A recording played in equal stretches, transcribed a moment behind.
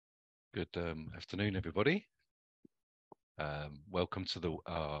Good afternoon, everybody. Welcome to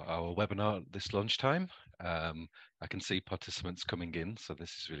our webinar this lunchtime. I can see participants coming in, so this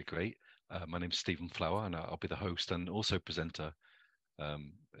is really great. My name is Stephen Flower, and I'll be the host and also presenter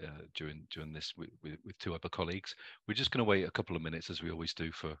during this with two other colleagues. We're just going to wait a couple of minutes, as we always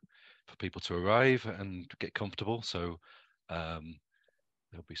do, for people to arrive and get comfortable. So there'll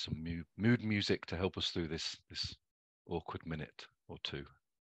be some mood music to help us through this awkward minute or two.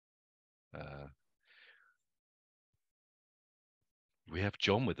 We have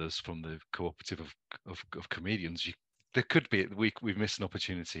John with us from the cooperative of comedians. There could be we've missed an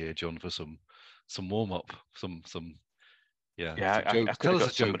opportunity here, John, for some warm up, some some I could Tell have us got a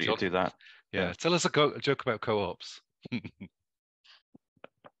joke, somebody John. to do that. Yeah, tell us a joke about co-ops.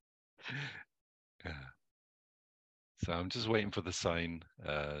 Yeah. So I'm just waiting for the sign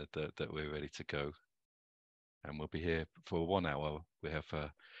that we're ready to go, and we'll be here for 1 hour. We have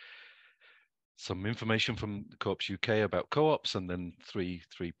some information from Co-ops UK about co-ops, and then three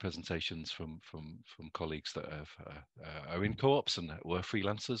presentations from colleagues that are in co-ops and were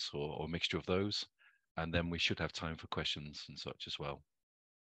freelancers or a mixture of those, and then we should have time for questions and such as well.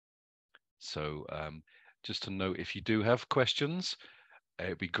 So just to note, if you do have questions,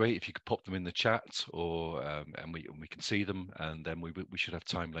 it'd be great if you could pop them in the chat, or and we can see them, and then we should have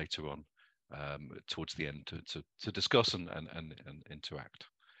time later on towards the end to discuss and interact.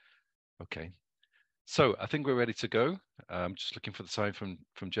 Okay. So I think we're ready to go. I'm just looking for the sign from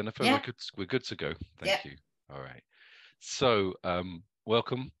Jennifer. Yeah. We're good to go. Thank Yeah. you. All right. So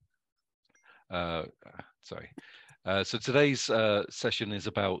welcome. Sorry. So today's session is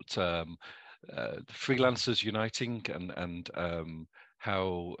about freelancers uniting and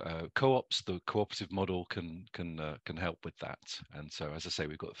how co-ops, the cooperative model, can help with that. And so, as I say,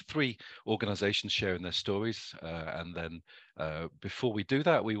 we've got three organizations sharing their stories, and then before we do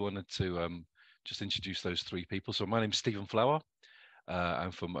that, we wanted to just introduce those three people. So my name's Stephen Flower.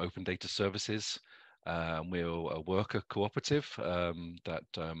 I'm from Open Data Services. We're a worker cooperative that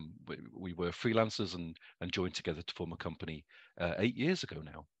we were freelancers and joined together to form a company 8 years ago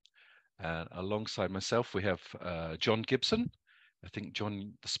now. And alongside myself, we have John Gibson. I think,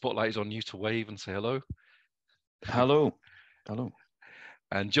 John, the spotlight is on you to wave and say hello. Hello. Hello.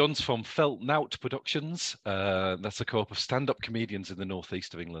 And John's from Felt Nout Productions. That's a co-op of stand-up comedians in the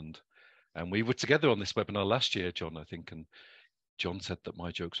northeast of England. And we were together on this webinar last year, John, I think, and John said that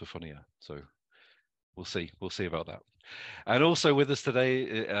my jokes were funnier. So we'll see about that. And also with us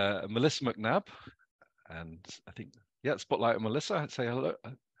today, Melissa McNabb. And I think, spotlight on Melissa. Say hello. I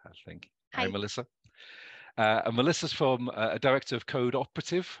think. Hi, Melissa. And Melissa's from a director of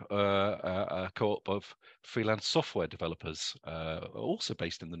Co-operative, a co-op of freelance software developers, also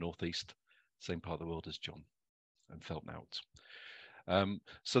based in the northeast, same part of the world as John and Felt Nout.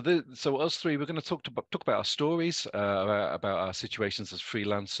 So us three, we're going to talk about our stories, about our situations as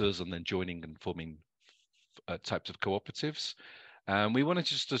freelancers, and then joining and forming types of cooperatives. And we wanted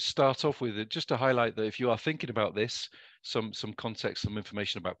just to start off with it, just to highlight that if you are thinking about this, some context, some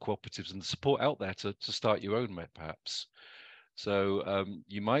information about cooperatives and the support out there to start your own, perhaps. So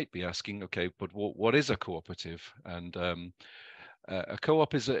you might be asking, okay, but what is a cooperative? And a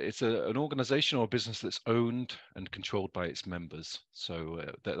co-op is an organization or a business that's owned and controlled by its members. So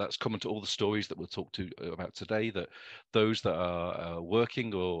that's common to all the stories that we'll talk about today, that those that are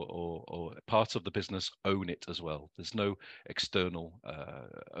working or part of the business own it as well. There's no external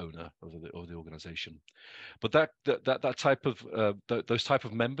owner of the organization. But that type of those type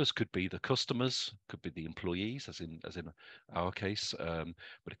of members could be the customers, could be the employees, as in our case,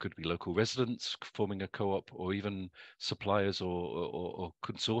 but it could be local residents forming a co-op, or even suppliers or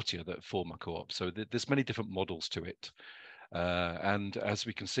consortia that form a co-op. So there's many different models to it, and as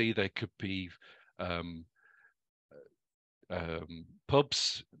we can see, there could be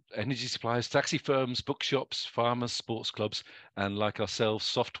pubs, energy suppliers, taxi firms, bookshops, farmers, sports clubs, and like ourselves,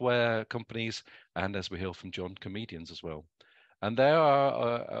 software companies, and as we heard from John, comedians as well. And there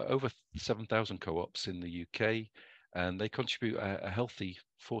are over 7,000 co-ops in the UK, and they contribute a healthy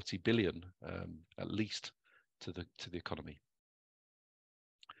 40 billion, at least, to the economy.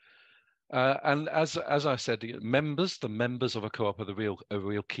 And as I said, the members of a co-op are a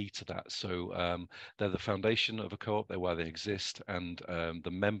real key to that. So they're the foundation of a co-op. They're why they exist, and the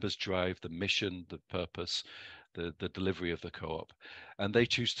members drive the mission, the purpose, the delivery of the co-op, and they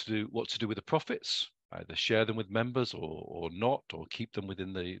choose to do what to do with the profits. Either share them with members or not, or keep them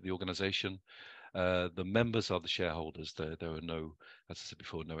within the organization. The members are the shareholders. There are no, as I said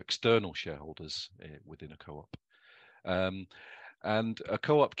before, no external shareholders within a co-op. And a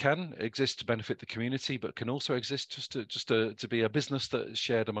co-op can exist to benefit the community, but can also exist just to be a business that is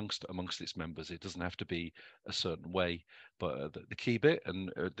shared amongst its members. It doesn't have to be a certain way. But the key bit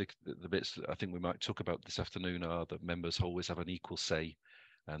and the bits that I think we might talk about this afternoon are that members always have an equal say,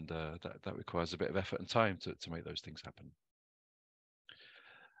 and that requires a bit of effort and time to make those things happen.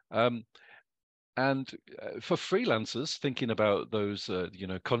 And for freelancers, thinking about those,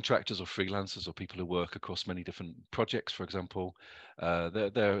 contractors or freelancers or people who work across many different projects, for example,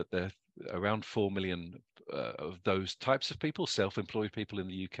 there are around 4 million of those types of people, self-employed people in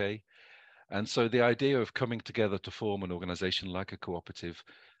the UK. And so the idea of coming together to form an organization like a cooperative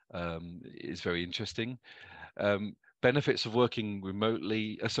is very interesting. Benefits of working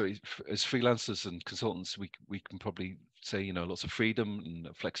remotely, as freelancers and consultants, we can probably say, lots of freedom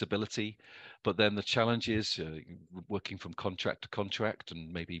and flexibility, but then the challenge is working from contract to contract,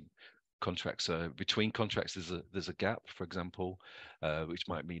 and maybe contracts between contracts there's a gap, for example, which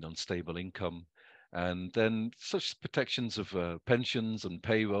might mean unstable income, and then such protections of pensions and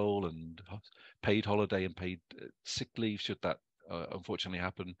payroll and paid holiday and paid sick leave, should that unfortunately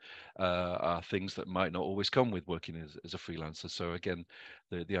happen, are things that might not always come with working as a freelancer. So again,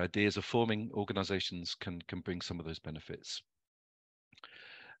 the ideas of forming organizations can bring some of those benefits.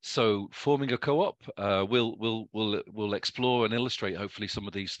 So forming a co-op, we'll explore and illustrate hopefully some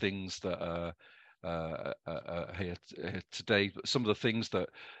of these things that here today. Some of the things that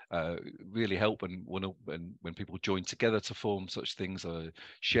really help when people join together to form such things are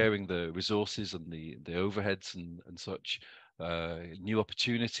sharing the resources and the overheads and such, new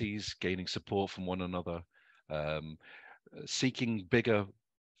opportunities, gaining support from one another, seeking bigger,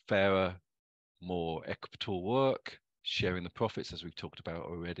 fairer, more equitable work, sharing the profits, as we've talked about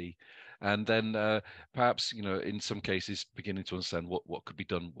already, and then perhaps in some cases beginning to understand what could be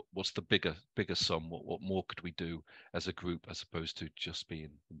done, what's the bigger sum, what more could we do as a group as opposed to just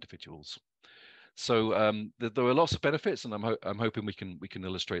being individuals. So there are lots of benefits, and I'm hoping we can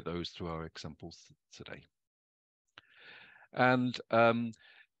illustrate those through our examples today. And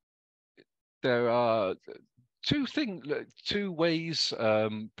there are two ways,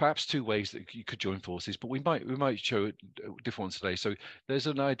 perhaps two ways that you could join forces, but we might show different ones today. So there's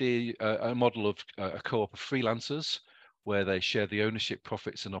an idea, a model of a co-op of freelancers, where they share the ownership,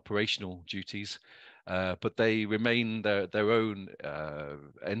 profits, and operational duties, but they remain their own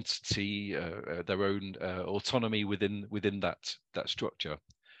entity, their own autonomy within that structure.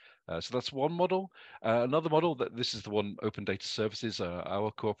 So that's one model. Another model, that this is the one, Open Data Services,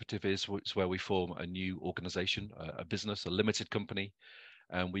 our cooperative is where we form a new organization, a business, a limited company,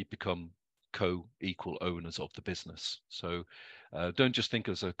 and we become co-equal owners of the business. So don't just think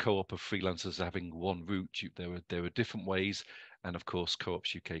as a co-op of freelancers having one route. There are different ways, and of course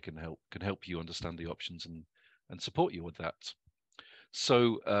Co-ops UK can help you understand the options and support you with that.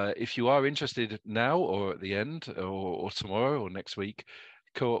 So if you are interested now or at the end or tomorrow or next week,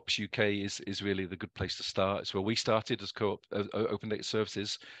 Co-ops UK is really the good place to start. It's where we started as Co-op Open Data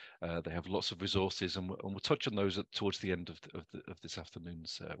Services. They have lots of resources, and we'll touch on those towards the end of this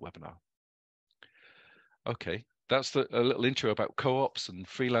afternoon's webinar. Okay, that's a little intro about co-ops and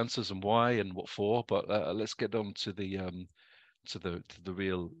freelancers and why and what for. But let's get on to the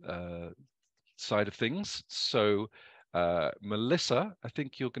real side of things. So, Melissa, I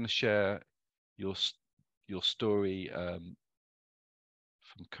think you're going to share your story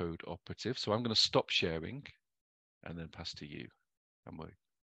from Co-operative. So I'm going to stop sharing and then pass to you. Thank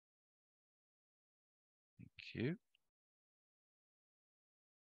you.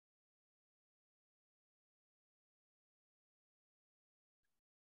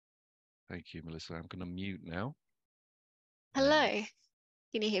 Thank you, Melissa. I'm going to mute now. Hello.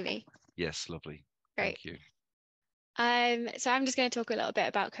 Can you hear me? Yes, lovely. Great. Thank you. So I'm just going to talk a little bit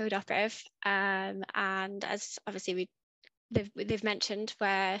about Co-operative, and as obviously they've mentioned,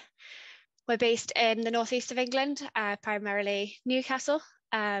 we're based in the northeast of England, primarily Newcastle,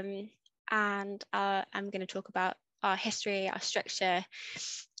 and I'm going to talk about our history, our structure,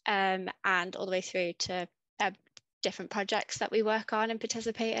 and all the way through to different projects that we work on and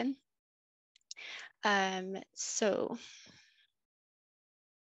participate in. So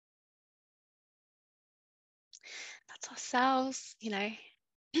that's ourselves,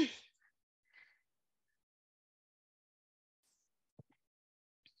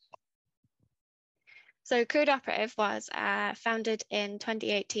 So Co-operative was founded in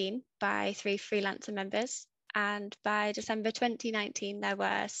 2018 by 3 freelancer members, and by December 2019 there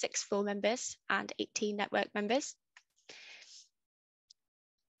were 6 full members and 18 network members.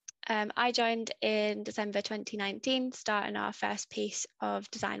 I joined in December 2019, starting our first piece of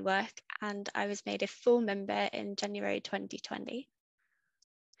design work, and I was made a full member in January 2020.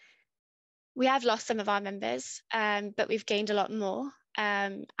 We have lost some of our members, but we've gained a lot more.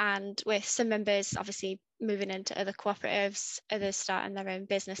 And with some members obviously moving into other cooperatives, others starting their own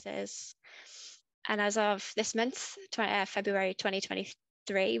businesses. And as of this month, February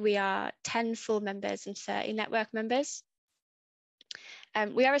 2023, we are 10 full members and 30 network members.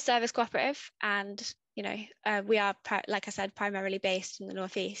 We are a service cooperative, and we are, like I said, primarily based in the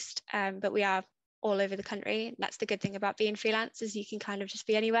Northeast, but we are all over the country. That's the good thing about being freelance, is you can kind of just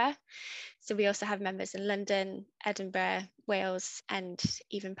be anywhere. So we also have members in London, Edinburgh, Wales, and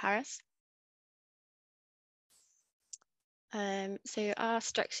even Paris. So our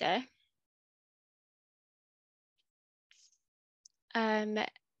structure.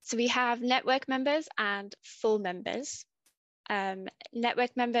 So we have network members and full members.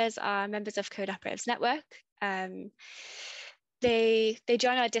 Network members are members of Co-operatives network. They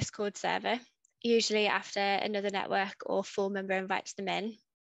join our Discord server, usually after another network or full member invites them in.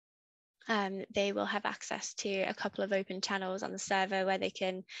 They will have access to a couple of open channels on the server where they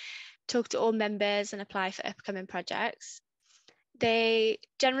can talk to all members and apply for upcoming projects. They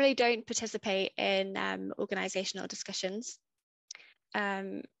generally don't participate in organisational discussions.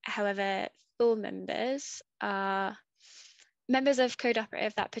 However, full members are members of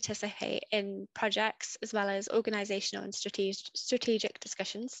Co-operative that participate in projects as well as organisational and strategic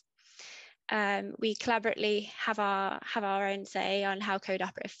discussions. We collaboratively have our own say on how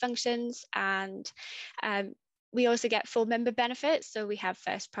Co-operative functions, and we also get full member benefits, so we have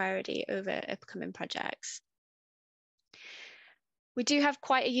first priority over upcoming projects. We do have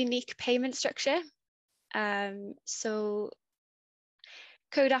quite a unique payment structure. So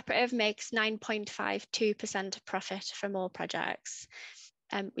Co-operative makes 9.52% profit from all projects.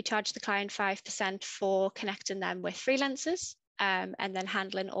 We charge the client 5% for connecting them with freelancers, and then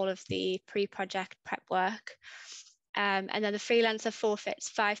handling all of the pre-project prep work. And then the freelancer forfeits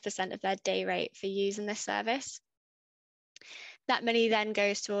 5% of their day rate for using this service. That money then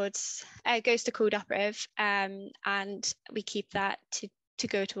goes to Co-operative, and we keep that to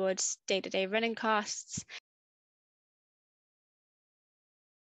go towards day-to-day running costs.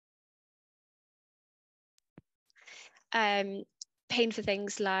 Paying for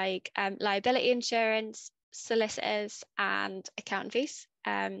things like liability insurance, solicitors, and account fees,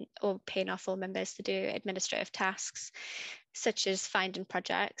 or paying our full members to do administrative tasks such as finding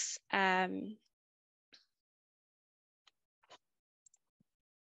projects. The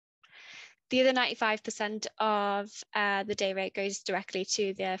other 95% of the day rate goes directly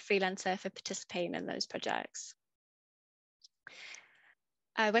to the freelancer for participating in those projects.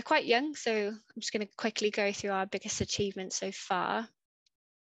 We're quite young, so I'm just going to quickly go through our biggest achievements so far.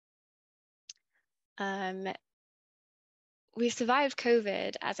 We survived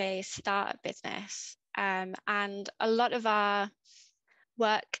COVID as a startup business, and a lot of our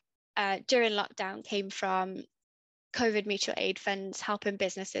work during lockdown came from COVID mutual aid funds helping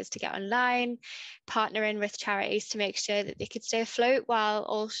businesses to get online, partnering with charities to make sure that they could stay afloat while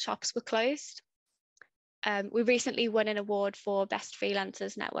all shops were closed. We recently won an award for Best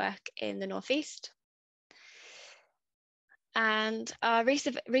Freelancers Network in the Northeast. And our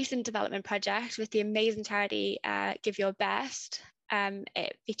recent development project with the amazing charity Give Your Best,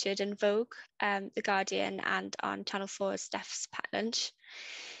 it featured in Vogue, The Guardian, and on Channel 4's Steph's Packed Lunch.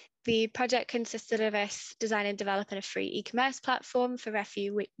 The project consisted of us designing and developing a free e-commerce platform for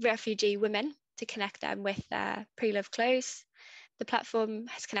refugee women to connect them with pre-loved clothes. The platform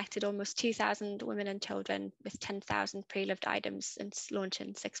has connected almost 2,000 women and children with 10,000 pre-loved items since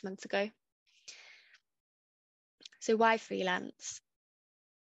launching 6 months ago. So why freelance?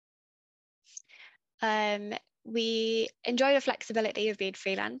 We enjoy the flexibility of being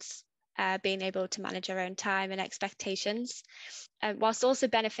freelance, being able to manage our own time and expectations, whilst also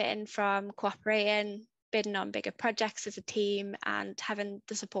benefiting from cooperating, bidding on bigger projects as a team, and having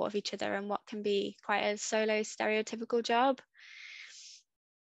the support of each other in what can be quite a solo stereotypical job.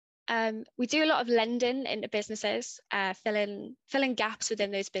 We do a lot of lending into businesses, filling gaps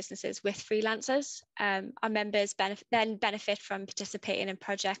within those businesses with freelancers. Our members then benefit from participating in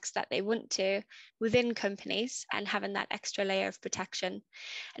projects that they want to within companies and having that extra layer of protection.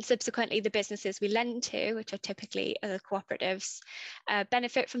 And subsequently, the businesses we lend to, which are typically other cooperatives,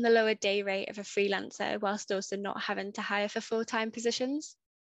 benefit from the lower day rate of a freelancer whilst also not having to hire for full-time positions.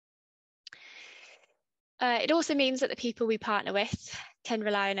 It also means that the people we partner with can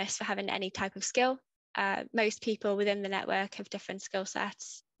rely on us for having any type of skill. Most people within the network have different skill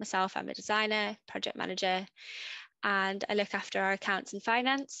sets. Myself, I'm a designer, project manager, and I look after our accounts and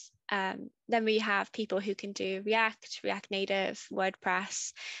finance. Then we have people who can do React, React Native,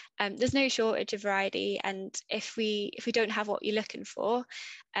 WordPress. There's no shortage of variety, and if we don't have what you're looking for,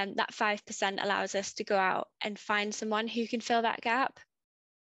 that 5% allows us to go out and find someone who can fill that gap.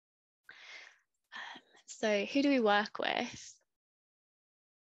 So who do we work with?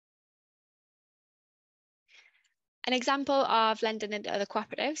 An example of lending into other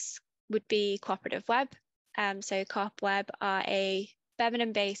cooperatives would be Cooperative Web. So Co-op Web are a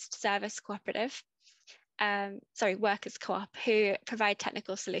Birmingham-based service cooperative, workers co-op, who provide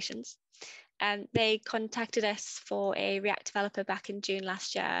technical solutions. They contacted us for a React developer back in June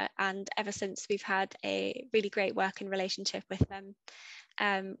last year, and ever since we've had a really great working relationship with them,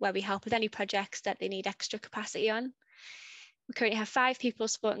 where we help with any projects that they need extra capacity on. We currently have 5 people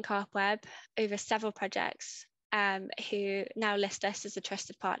supporting Co-op Web over several projects, who now list us as a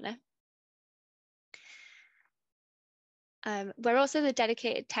trusted partner. We're also the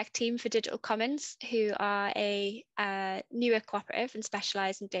dedicated tech team for Digital Commons, who are a newer cooperative and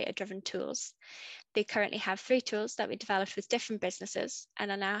specialise in data-driven tools. They currently have 3 tools that we developed with different businesses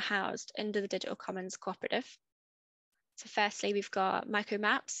and are now housed under the Digital Commons cooperative. So firstly, we've got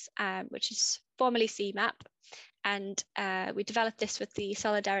Micromaps, which is formerly CMAP, and we developed this with the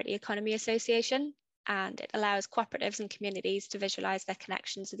Solidarity Economy Association, and it allows cooperatives and communities to visualise their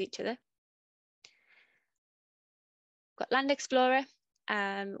connections with each other. We've got Land Explorer,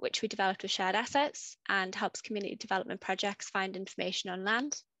 which we developed with shared assets and helps community development projects find information on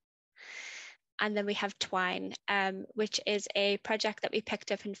land. And then we have Twine, which is a project that we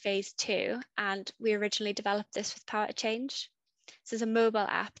picked up in phase 2, and we originally developed this with Power to Change. This is a mobile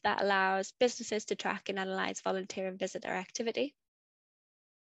app that allows businesses to track and analyse volunteer and visitor activity.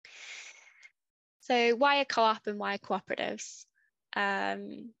 So why a co-op and why cooperatives? I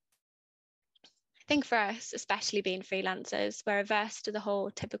think for us, especially being freelancers, we're averse to the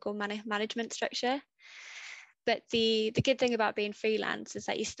whole typical management structure. But the good thing about being freelance is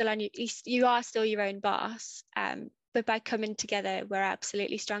that you are still your own boss. But by coming together, we're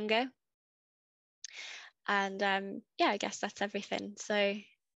absolutely stronger. And yeah, I guess that's everything. So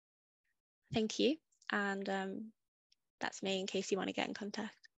thank you. And that's me in case you want to get in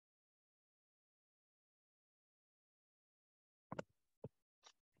contact.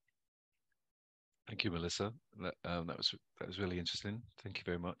 Thank you, Melissa. That was really interesting. Thank you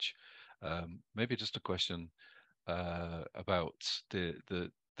very much. Maybe just a question about the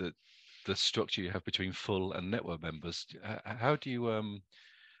structure you have between full and network members. How do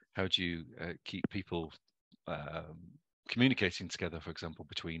you keep people communicating together, for example,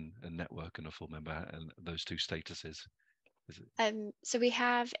 between a network and a full member, and those 2 statuses? So we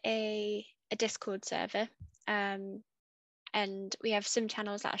have a Discord server. And we have some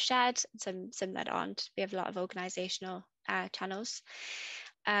channels that are shared, some that aren't. We have a lot of organizational channels,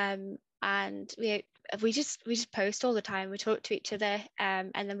 and we just post all the time. We talk to each other,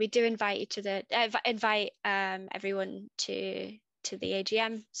 and then we do invite everyone to the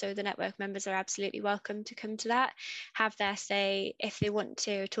AGM. So the network members are absolutely welcome to come to that, have their say if they want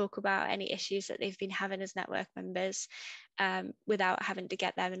to talk about any issues that they've been having as network members, without having to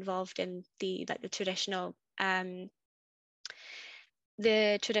get them involved in the traditional.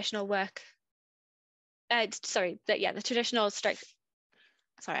 The traditional work, the traditional strike.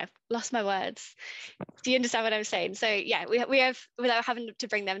 Sorry, I've lost my words. Do you understand what I'm saying? So yeah, we have, without having to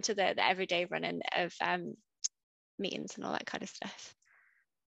bring them to the everyday running of meetings and all that kind of stuff.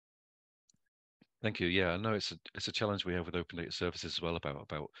 Thank you. Yeah, I know it's a challenge we have with open data services as well, about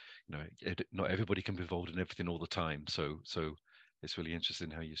not everybody can be involved in everything all the time. So it's really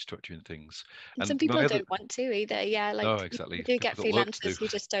interesting how you're structuring things. And some people don't want to either. Yeah, like exactly. We do get freelancers who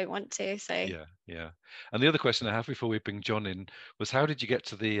just don't want to. So yeah. And the other question I have before we bring John in was, how did you get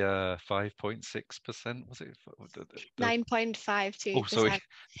to the 5.6%? Was it 9.52%? Oh, sorry.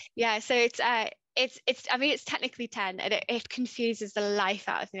 Yeah. So it's I mean, it's technically 10, and it confuses the life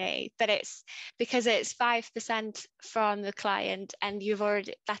out of me. But it's because it's 5% from the client, and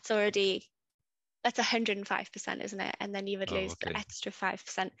that's 105%, isn't it? And then you would lose the extra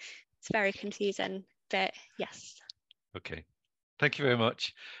 5%. It's very confusing, but yes. Okay, thank you very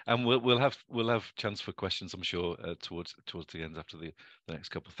much. And we'll have chance for questions, I'm sure, towards the end after the next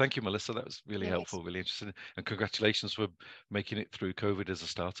couple. Thank you, Melissa. That was really helpful, really interesting, and congratulations for making it through COVID as a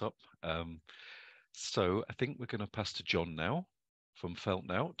startup. So I think we're going to pass to John now from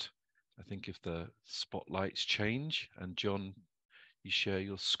Feltnout. I think if the spotlights change, and John, you share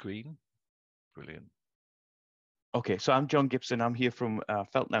your screen. Brilliant. Okay, so I'm John Gibson. I'm here from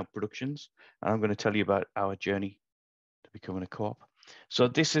Feltnout Productions, and I'm going to tell you about our journey to becoming a co-op. So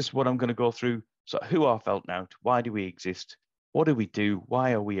this is what I'm going to go through. So who are Feltnout? Why do we exist? what do we do?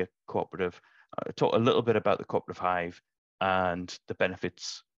 Why are we a cooperative? Talk a little bit about the cooperative hive and the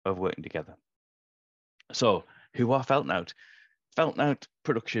benefits of working together. So, who are Feltnout? Feltnout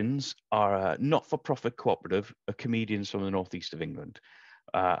Productions are a not-for-profit cooperative of comedians from the northeast of England.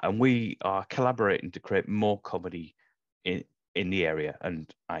 And we are collaborating to create more comedy in the area. And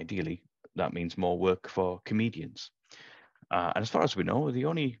ideally, that means more work for comedians. And as far as we know, we're the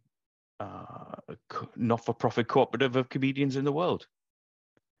only not-for-profit cooperative of comedians in the world.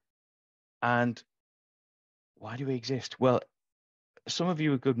 And why do we exist? Well, some of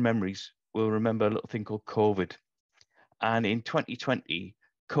you with good memories will remember a little thing called COVID. And in 2020,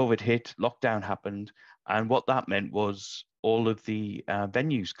 COVID hit, lockdown happened. And what that meant was all of the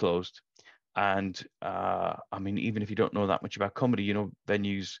venues closed. And I mean, even if you don't know that much about comedy, you know,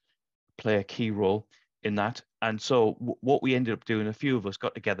 venues play a key role in that. And so what we ended up doing, a few of us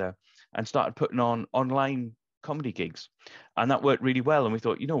got together and started putting on online comedy gigs. And that worked really well. And we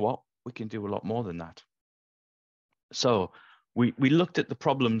thought, you know what, we can do a lot more than that. So we looked at the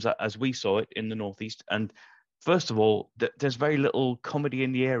problems as we saw it in the Northeast. And first of all, there's very little comedy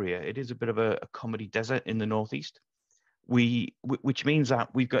in the area. It is a bit of a comedy desert in the Northeast. Which means that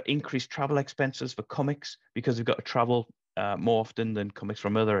we've got increased travel expenses for comics because we've got to travel more often than comics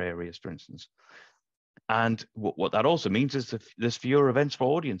from other areas, for instance. And what that also means is that there's fewer events for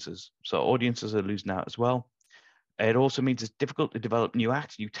audiences. So audiences are losing out as well. It also means it's difficult to develop new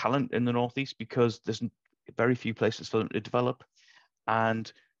acts, new talent in the Northeast because there's very few places for them to develop.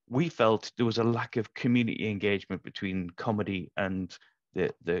 And we felt there was a lack of community engagement between comedy and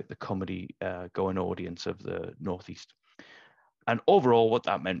the comedy going audience of the Northeast. And overall, what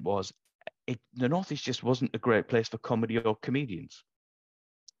that meant was the Northeast just wasn't a great place for comedy or comedians.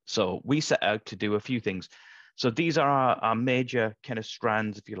 So we set out to do a few things. So these are our major kind of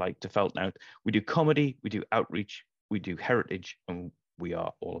strands, if you like, to Feltnout. We do comedy, we do outreach, we do heritage, and we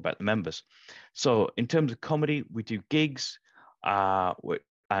are all about the members. So in terms of comedy, we do gigs,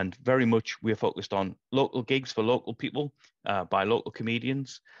 and very much we're focused on local gigs for local people by local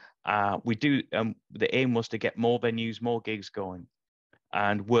comedians. We do, the aim was to get more venues, more gigs going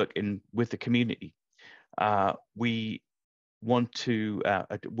and work with the community. We want to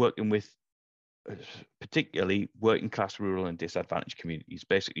work in with particularly working class, rural and disadvantaged communities,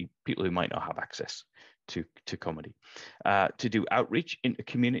 basically people who might not have access to comedy. To do outreach into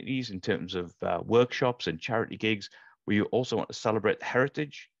communities in terms of workshops and charity gigs. We also want to celebrate the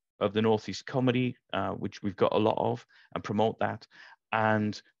heritage of the Northeast comedy, which we've got a lot of, and promote that.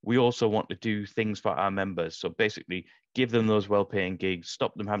 And we also want to do things for our members. So basically give them those well-paying gigs,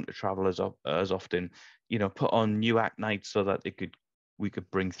 stop them having to travel as often, you know, put on new act nights so that we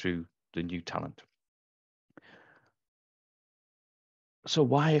could bring through the new talent. So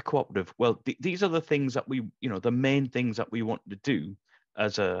why a cooperative? Well, these are the things that we, you know, the main things that we want to do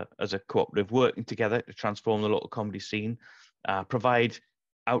as a cooperative, working together to transform the local comedy scene, provide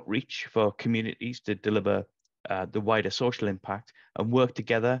outreach for communities to deliver the wider social impact, and work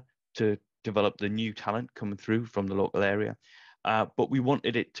together to develop the new talent coming through from the local area. But we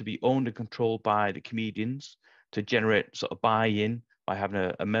wanted it to be owned and controlled by the comedians to generate sort of buy-in by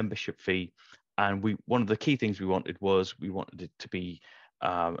having a membership fee. And one of the key things we wanted it to be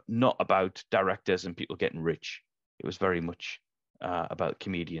not about directors and people getting rich. It was very much about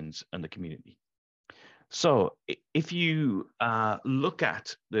comedians and the community. So if you look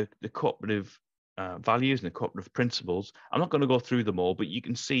at the cooperative values and the cooperative principles, I'm not going to go through them all, but you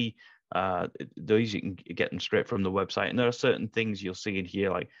can see those, you can get them straight from the website. And there are certain things you'll see in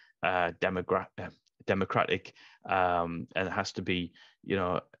here, like democratic, and it has to be, you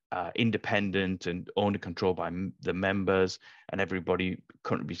know, independent and owned and controlled by the members, and everybody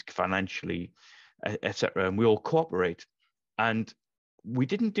contributes financially, etc. And we all cooperate. And we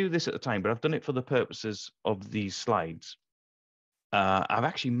didn't do this at the time, but I've done it for the purposes of these slides. I've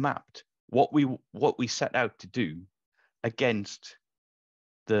actually mapped what we set out to do against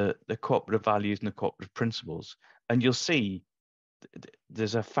the cooperative values and the cooperative principles, and you'll see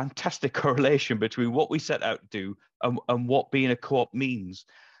there's a fantastic correlation between what we set out to do and what being a co-op means.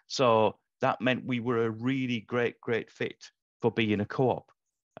 So that meant we were a really great fit for being a co-op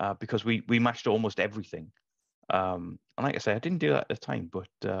because we matched almost everything. And like I say, I didn't do that at the time, but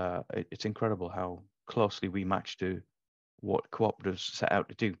it's incredible how closely we matched to what cooperatives set out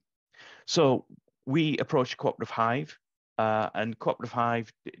to do. So we approached Cooperative Hive, and Cooperative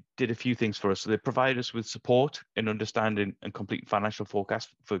Hive did a few things for us. So they provide us with support in understanding and completing financial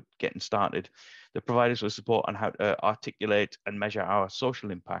forecasts for getting started. They provide us with support on how to articulate and measure our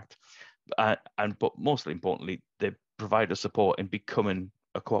social impact. But mostly importantly, they provide us support in becoming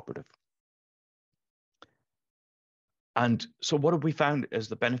a cooperative. And so what have we found as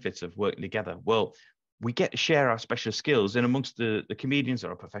the benefits of working together? Well, we get to share our special skills in amongst the comedians.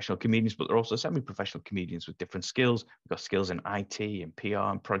 There are professional comedians, but there are also semi-professional comedians with different skills. We've got skills in IT and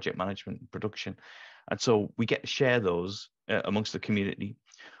PR and project management and production. And so we get to share those amongst the community.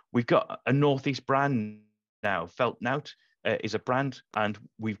 We've got a Northeast brand now. Felt Nout is a brand, and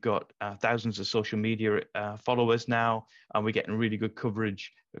we've got thousands of social media followers now, and we're getting really good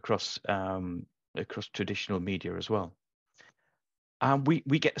coverage across traditional media as well. And we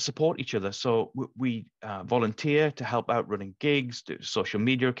get to support each other. So we volunteer to help out running gigs, do social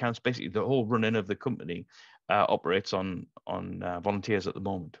media accounts. Basically, the whole running of the company operates on volunteers at the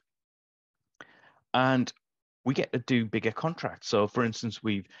moment. And we get to do bigger contracts. So, for instance,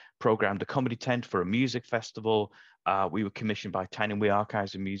 we've programmed a comedy tent for a music festival. We were commissioned by Tyne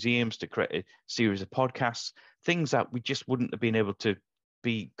Archives and Museums to create a series of podcasts, things that we just wouldn't have been able to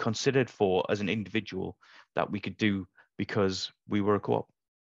be considered for as an individual that we could do because we were a co-op.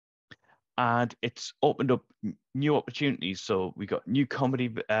 And it's opened up new opportunities. So we got new comedy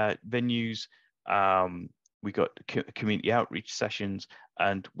venues, we got community outreach sessions,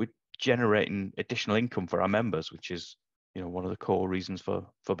 and we're generating additional income for our members, which is, you know, one of the core reasons for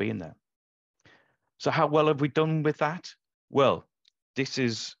being there. So how well have we done with that? Well, this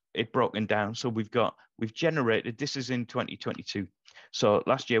is it broken down. So we've generated, this is in 2022. So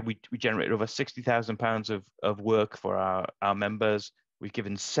last year we generated over £60,000 of work for our members. We've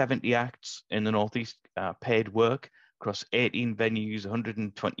given 70 acts in the Northeast paid work across 18 venues,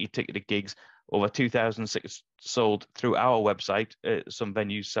 120 ticketed gigs, over 2,000 tickets sold through our website. Some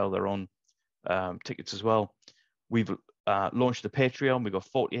venues sell their own tickets as well. We've launched the Patreon. We've got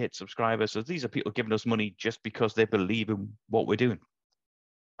 48 subscribers. So these are people giving us money just because they believe in what we're doing.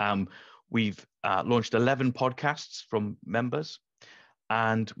 We've launched 11 podcasts from members,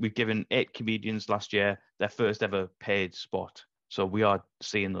 and we've given 8 comedians last year their first ever paid spot. So we are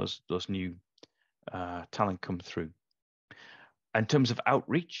seeing those new talent come through. In terms of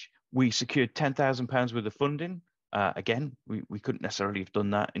outreach, we secured £10,000 worth of funding. Again, we couldn't necessarily have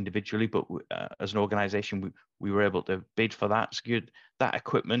done that individually, but as an organization, we were able to bid for that, secured that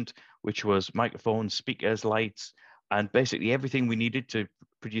equipment, which was microphones, speakers, lights, and basically everything we needed to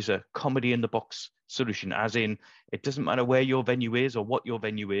produce a comedy in the box solution, as in, it doesn't matter where your venue is or what your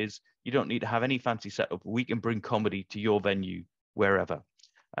venue is. You don't need to have any fancy setup. We can bring comedy to your venue wherever.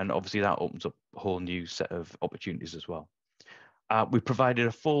 And obviously that opens up a whole new set of opportunities as well. We provided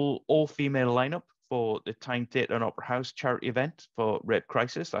a full all-female lineup for the Tyne Theatre and Opera House charity event for Rape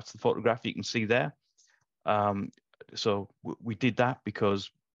Crisis. That's the photograph you can see there. So we did that because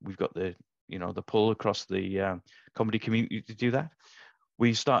we've got the pull across the comedy community to do that.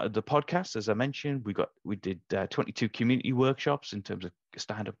 We started the podcast, as I mentioned. We did 22 community workshops in terms of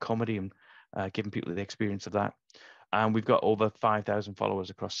stand-up comedy and giving people the experience of that. And we've got over 5,000 followers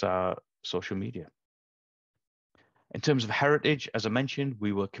across our social media. In terms of heritage, as I mentioned,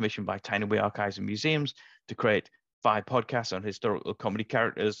 we were commissioned by Tyne Archives and Museums to create 5 podcasts on historical comedy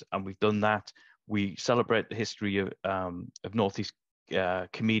characters, and we've done that. We celebrate the history of Northeast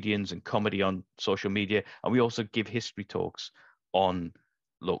comedians and comedy on social media, and we also give history talks on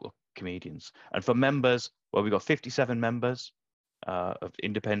local comedians. And for members, well, we've got 57 members of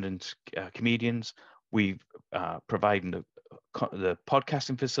independent comedians. We've providing the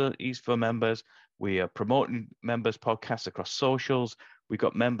podcasting facilities for members. We are promoting members' podcasts across socials. We've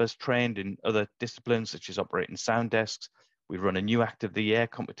got members trained in other disciplines, such as operating sound desks. We run a new Act of the Year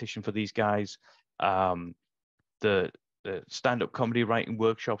competition for these guys. The stand-up comedy writing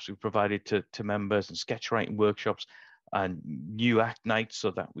workshops we've provided to members, and sketch writing workshops, and new act nights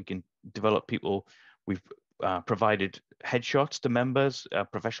so that we can develop people. We've provided headshots to members,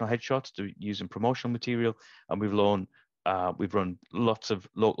 professional headshots to use in promotional material, and we've run lots of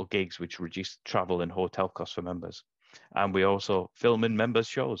local gigs which reduce travel and hotel costs for members. And we also film in members'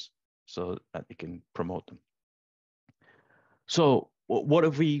 shows so that they can promote them. So what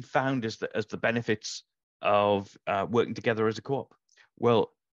have we found as the benefits of working together as a co-op?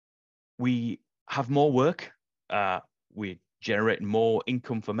 Well, we have more work. We generate more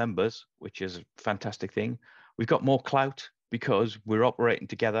income for members, which is a fantastic thing. We've got more clout because we're operating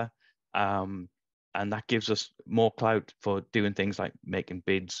together. And that gives us more clout for doing things like making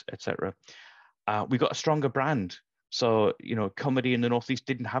bids, etc. We've got a stronger brand. So, comedy in the Northeast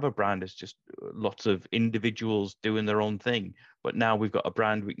didn't have a brand. It's just lots of individuals doing their own thing. But now we've got a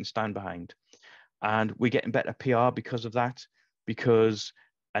brand we can stand behind. And we're getting better PR because of that, because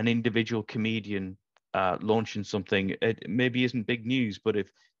an individual comedian launching something, it maybe isn't big news, but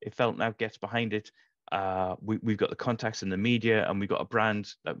if Felt Now gets behind it, we've got the contacts in the media, and we've got a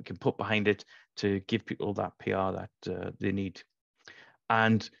brand that we can put behind it to give people that PR that they need.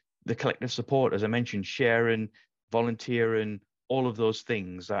 And the collective support, as I mentioned, sharing, volunteering, all of those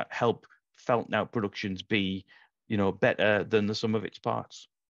things that help Felt Now Productions be, better than the sum of its parts.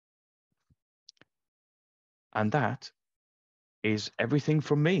 And that is everything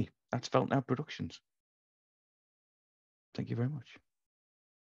from me. That's Felt Now Productions. Thank you very much.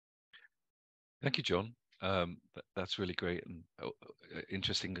 Thank you, John. That's really great and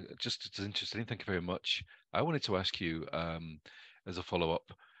interesting. Just as interesting. Thank you very much. I wanted to ask you, as a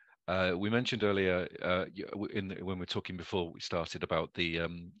follow-up, we mentioned earlier when we were talking before we started about the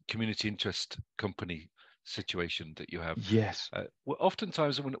community interest company situation that you have. Yes. Well,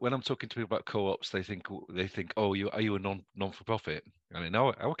 oftentimes when I'm talking to people about co-ops, they think, oh, are you a non-for-profit? And in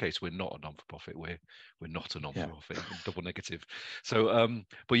our case, we're not a non-for-profit. We're not a non-for-profit. Yeah. Double negative. So,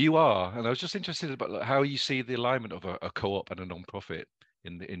 but you are, and I was just interested about how you see the alignment of a co-op and a non-profit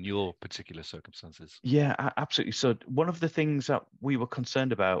in your particular circumstances. Yeah, absolutely. So one of the things that we were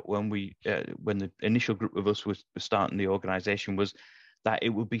concerned about when when the initial group of us was starting the organization was that it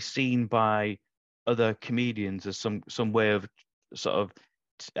would be seen by other comedians as some way of sort of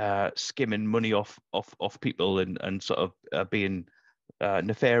skimming money off people and sort of being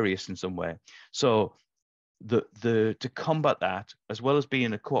nefarious in some way. So to combat that, as well as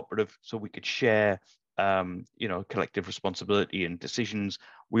being a cooperative, so we could share collective responsibility and decisions,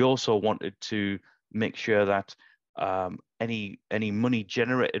 we also wanted to make sure that any money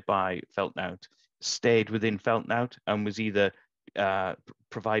generated by FeltNout stayed within FeltNout and was either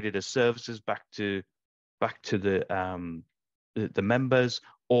provided as services back to the members,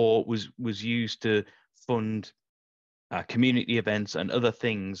 or was used to fund community events and other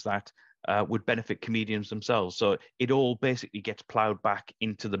things that would benefit comedians themselves. So it all basically gets plowed back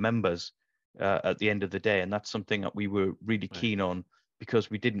into the members at the end of the day, and that's something that we were really keen on, because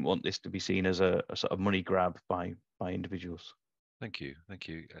we didn't want this to be seen as a sort of money grab by individuals. Thank you.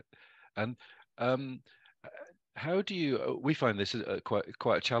 And how do you? We find this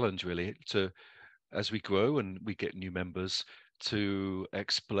quite a challenge, really, as we grow and we get new members, to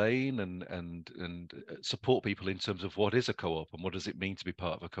explain and support people in terms of what is a co-op and what does it mean to be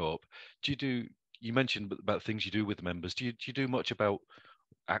part of a co-op. You mentioned about things you do with members. Do you do much about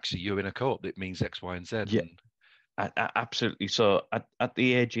actually you're in a co-op that means X, Y, and Z? Yeah, absolutely. So at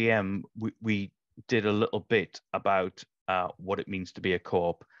the AGM, we did a little bit about what it means to be a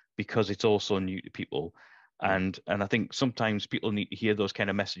co-op, because it's also new to people. And I think sometimes people need to hear those kind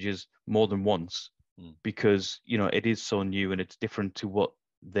of messages more than once, because it is so new and it's different to what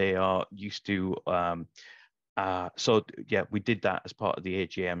they are used to. So yeah, we did that as part of the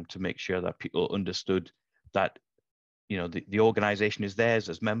AGM to make sure that people understood that the organization is theirs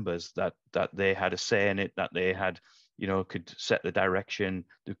as members, that they had a say in it, that they had could set the direction,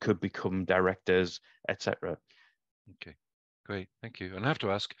 they could become directors, etc. Okay, great, thank you. And I have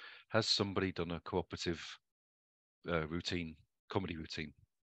to ask, has somebody done a cooperative comedy routine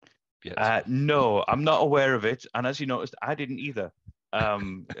yet? No, I'm not aware of it, and as you noticed, I didn't either.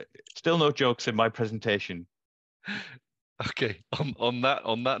 Still no jokes in my presentation. Okay, on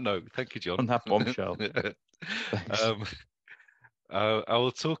that note, thank you, John. On that bombshell. Thanks. I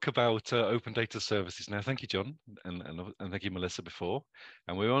will talk about open data services now. Thank you, John, and thank you, Melissa, before.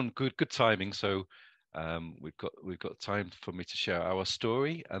 And we're on good timing, so we've got time for me to share our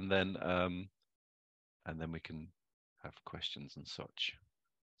story, and then we can have questions and such.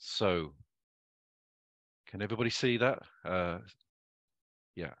 So, can everybody see that?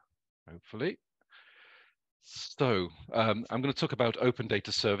 Yeah, hopefully. So, I'm going to talk about open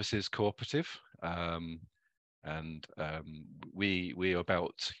data services cooperative. And we are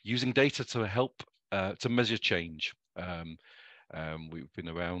about using data to help to measure change. We've been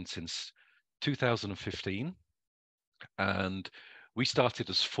around since 2015, and we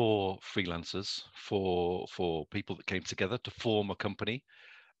started as 4 freelancers, for people that came together to form a company,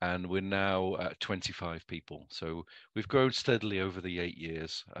 and we're now at 25 people. So we've grown steadily over the 8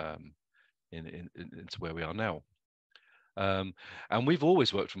 years into where we are now. And we've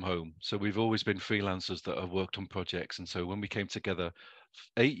always worked from home. So we've always been freelancers that have worked on projects. And so when we came together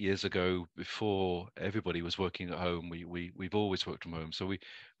 8 years ago, before everybody was working at home, we've always worked from home. So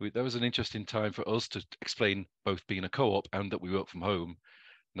that was an interesting time for us to explain both being a co-op and that we work from home.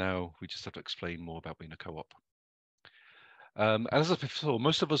 Now we just have to explain more about being a co-op. As I said before,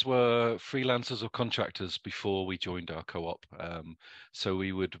 most of us were freelancers or contractors before we joined our co-op. So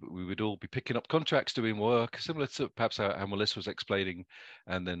we would all be picking up contracts, doing work similar to perhaps how Melissa was explaining,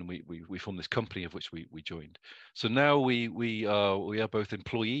 and then we formed this company of which we joined. So now we are both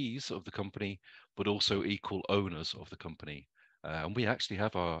employees of the company, but also equal owners of the company. And we actually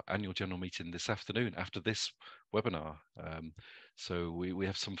have our annual general meeting this afternoon after this webinar. So we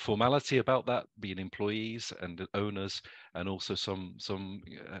have some formality about that, being employees and owners, and also some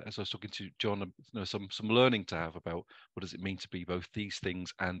as I was talking to John, some learning to have about what does it mean to be both these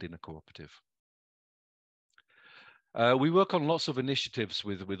things and in a cooperative. We work on lots of initiatives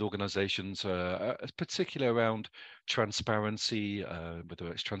with organizations, particularly around transparency,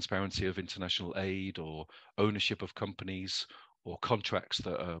 whether it's transparency of international aid or ownership of companies or contracts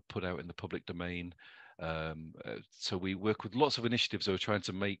that are put out in the public domain. So we work with lots of initiatives that are trying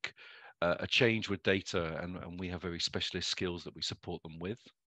to make a change with data, and we have very specialist skills that we support them with.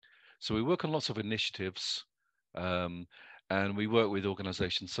 So we work on lots of initiatives, and we work with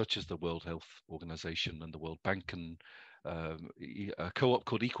organizations such as the World Health Organization and the World Bank, and a co-op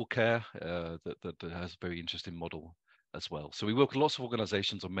called Equal Care that has a very interesting model as well. So we work with lots of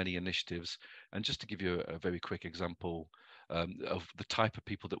organizations on many initiatives. And just to give you a very quick example of the type of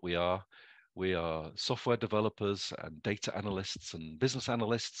people that we are software developers and data analysts and business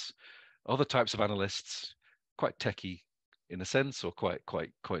analysts, other types of analysts, quite techie in a sense, or quite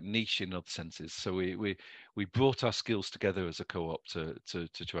niche in other senses. So we brought our skills together as a co-op to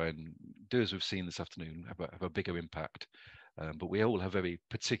try and do as we've seen this afternoon, have a bigger impact. But we all have very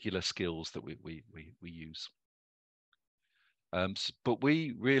particular skills that we use. But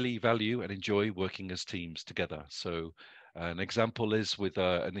we really value and enjoy working as teams together. So an example is with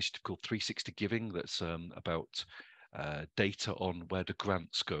an initiative called 360 Giving that's about data on where the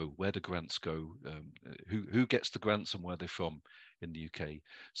grants go, who gets the grants and where they're from in the UK.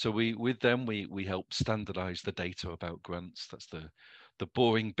 So with them we help standardize the data about grants. That's the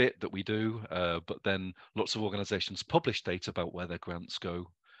boring bit that we do, but then lots of organizations publish data about where their grants go.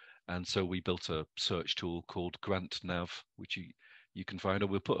 And so we built a search tool called Grant Nav, which you can find, or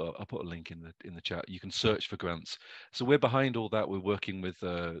I'll put a link in the chat. You can search for grants. So we're behind all that. We're working with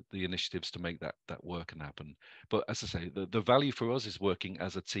the initiatives to make that work and happen. But as I say, the value for us is working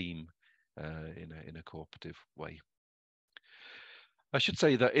as a team in a cooperative way. I should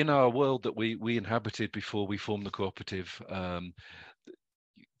say that in our world that we inhabited before we formed the cooperative,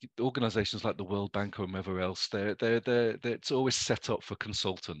 organizations like the World Bank or whoever else, it's always set up for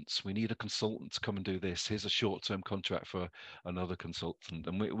consultants. We need a consultant to come and do this. Here's a short-term contract for another consultant.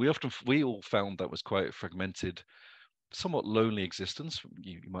 And we all found that was quite a fragmented, somewhat lonely existence.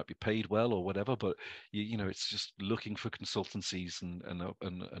 You might be paid well or whatever, but you know, it's just looking for consultancies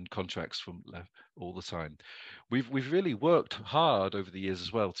and contracts from all the time. We've really worked hard over the years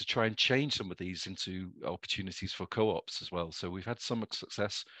as well to try and change some of these into opportunities for co-ops as well. So we've had some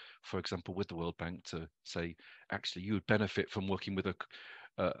success, for example, with the World Bank, to say, actually, you would benefit from working with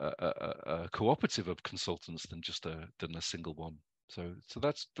a cooperative of consultants than just a single one. So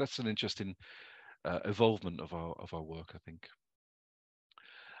that's an interesting evolvement of our work, I think.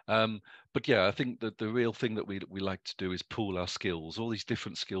 But yeah, I think that the real thing that we like to do is pool our skills, all these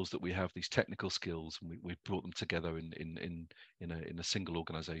different skills that we have, these technical skills, and we brought them together in a single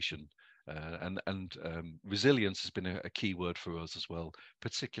organization. And resilience has been a key word for us as well,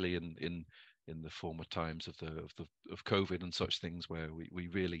 particularly in the former times of COVID and such things, where we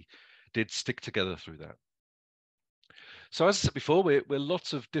really did stick together through that. So as I said before, we're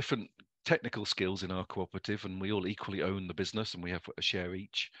lots of different technical skills in our cooperative, and we all equally own the business, and we have a share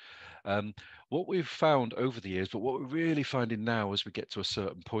each. What we've found over the years, but what we're really finding now as we get to a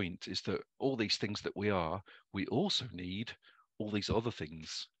certain point, is that all these things that we also need all these other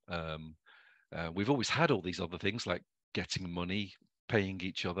things. We've always had all these other things, like getting money, paying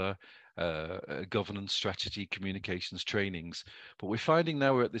each other, governance, strategy, communications, trainings. But we're finding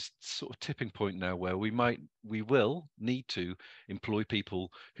now we're at this sort of tipping point now where we will need to employ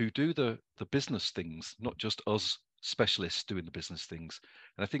people who do the business things, not just us specialists doing the business things.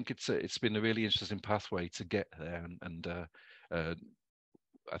 And I think it's been a really interesting pathway to get there. And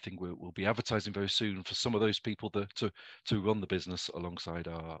I think we'll be advertising very soon for some of those people to run the business alongside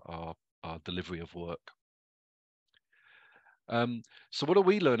our delivery of work. So what are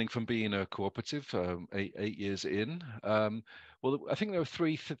we learning from being a cooperative 8 years in? Well, I think there are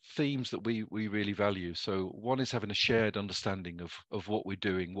three themes that we really value. So one is having a shared understanding of what we're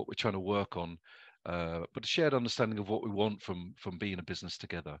doing, what we're trying to work on, but a shared understanding of what we want from being a business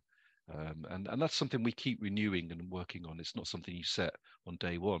together. And that's something we keep renewing and working on. It's not something you set on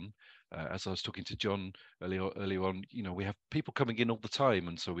day one. As I was talking to John earlier on, we have people coming in all the time,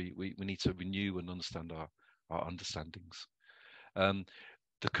 and so we need to renew and understand our understandings.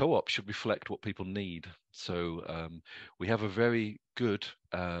 The co-op should reflect what people need. So we have a very good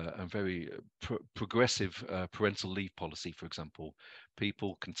and very progressive parental leave policy, for example.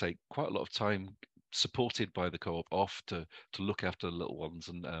 People can take quite a lot of time supported by the co-op off to look after the little ones,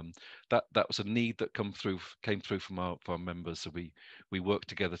 and that was a need that came through from our members. So we worked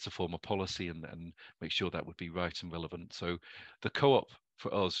together to form a policy and make sure that would be right and relevant. So the co-op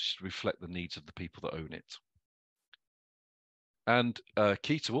for us should reflect the needs of the people that own it. And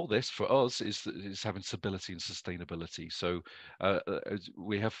key to all this for us is having stability and sustainability. So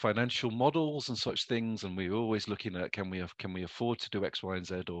we have financial models and such things, and we're always looking at can we afford to do X, Y, and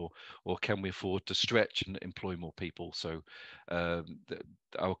Z, or can we afford to stretch and employ more people? So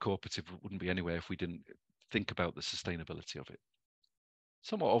our cooperative wouldn't be anywhere if we didn't think about the sustainability of it.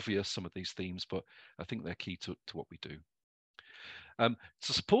 Somewhat obvious, some of these themes, but I think they're key to what we do.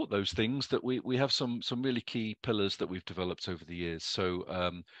 To support those things, that we have some really key pillars that we've developed over the years. So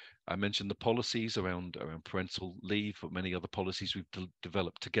I mentioned the policies around parental leave, but many other policies we've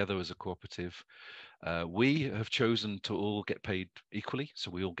developed together as a cooperative. We have chosen to all get paid equally,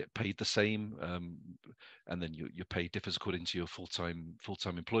 so we all get paid the same, and then your pay differs according to your full-time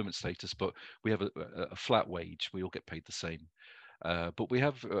employment status. But we have a flat wage. We all get paid the same. But we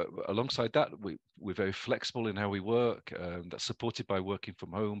have, alongside that, we're very flexible in how we work. That's supported by working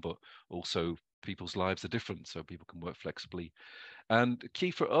from home, but also people's lives are different, so people can work flexibly. And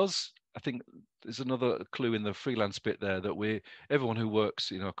key for us, I think there's another clue in the freelance bit there, that everyone who works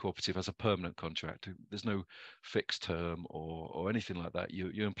in our cooperative has a permanent contract. There's no fixed term or anything like that.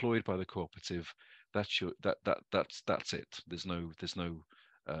 You're employed by the cooperative. That's it. There's no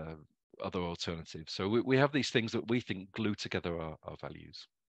other alternatives. So we have these things that we think glue together our values.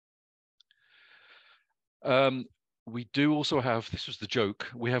 We do also have, this was the joke,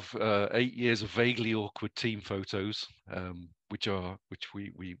 we have 8 years of vaguely awkward team photos, which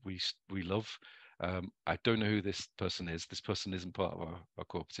we love. I don't know who this person is. This person isn't part of our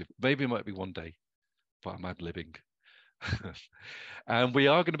cooperative. Maybe it might be one day, but I'm ad-libbing. And we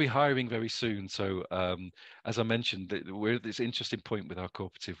are going to be hiring very soon. So as I mentioned, we're at this interesting point with our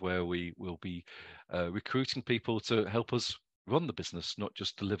cooperative where we will be recruiting people to help us run the business, not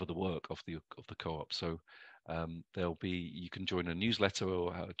just deliver the work of the co-op. So you can join a newsletter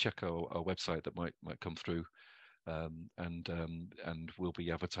or check our website that might come through, and we'll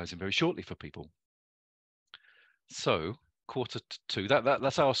be advertising very shortly for people. So Q2,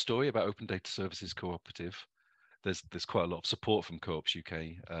 that's our story about Open Data Services Cooperative. There's quite a lot of support from Co-ops UK,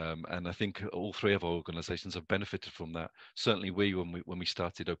 and I think all three of our organisations have benefited from that. Certainly, when we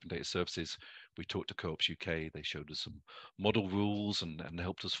started Open Data Services, we talked to Co-ops UK. They showed us some model rules and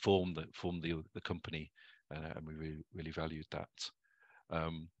helped us form the company, and we really valued that.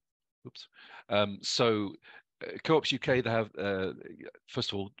 So Co-ops UK, they have,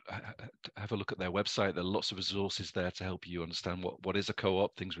 first of all, have a look at their website. There are lots of resources there to help you understand what is a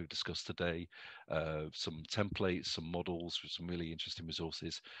co-op, things we've discussed today, some templates, some models, some really interesting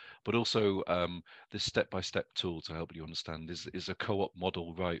resources, but also this step-by-step tool to help you understand is a co-op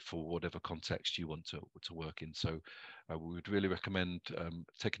model right for whatever context you want to work in. So we would really recommend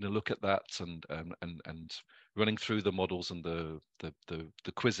taking a look at that and running through the models and the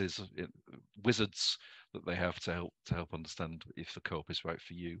quizzes, wizards that they have to help understand if the co-op is right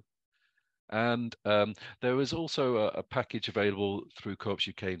for you. And there is also a package available through Co-ops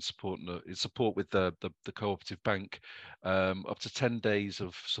UK in support with the cooperative bank, up to 10 days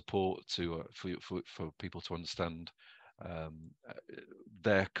of support for people to understand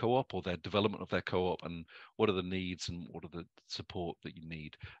their co-op or their development of their co-op and what are the needs and what are the support that you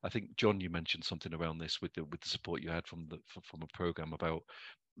need. I think John, you mentioned something around this with the support you had from a program about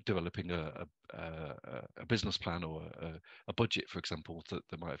developing a business plan or a budget, for example, that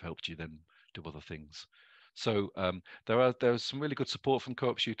might have helped you then do other things. So there's some really good support from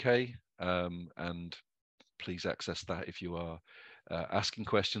Co-ops UK, and please access that if you are asking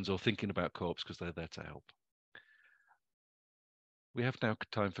questions or thinking about co-ops, because they're there to help. We have now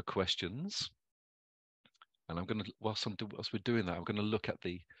time for questions, and I'm going to, whilst we're doing that, I'm going to look at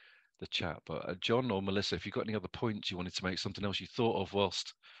the chat. But John or Melissa, if you've got any other points you wanted to make, something else you thought of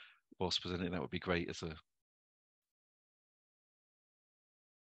whilst presenting, that would be great. And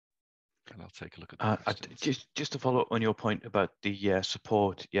I'll take a look at the just to follow up on your point about the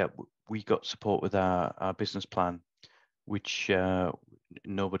support. Yeah, we got support with our business plan, which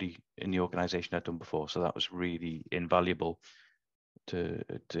nobody in the organisation had done before. So that was really invaluable.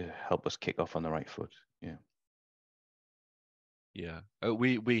 to help us kick off on the right foot. Yeah. Yeah,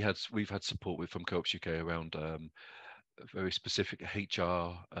 we've had support from Co-ops UK around very specific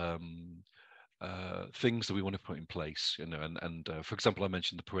HR things that we want to put in place, and for example, I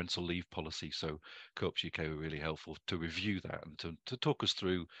mentioned the parental leave policy. So Co-ops UK were really helpful to review that and to talk us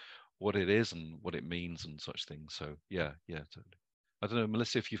through what it is and what it means and such things. So yeah, totally. I don't know,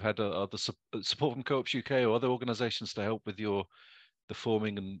 Melissa, if you've had other support from Co-ops UK or other organisations to help with the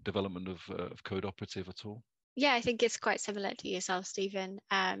forming and development of Code Operative at all. Yeah, I think it's quite similar to yourself, Stephen,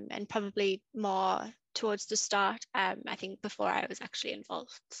 and probably more towards the start. I think before I was actually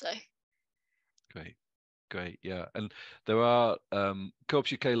involved. So great, yeah. And there are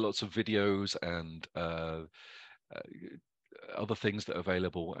Co-ops UK lots of videos and other things that are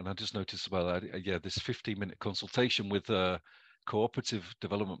available. And I just noticed as well, yeah, this 15-minute consultation with a cooperative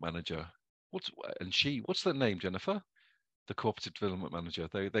development manager. What's their name, Jennifer? The cooperative development manager.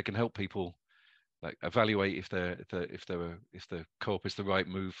 They can help people like evaluate if the co-op is the right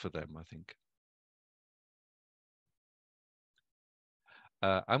move for them, I think.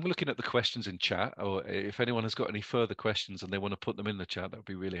 I'm looking at the questions in chat, or if anyone has got any further questions and they want to put them in the chat, that would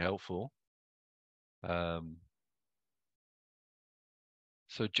be really helpful.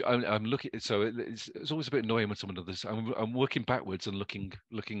 So I'm looking. So it's always a bit annoying when someone does this. I'm working backwards and looking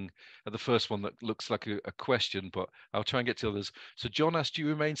at the first one that looks like a question, but I'll try and get to others. So John asked, "Do you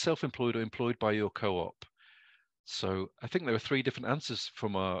remain self-employed or employed by your co-op?" So I think there are three different answers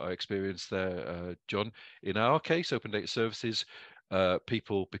from our experience there, John. In our case, Open Data Services,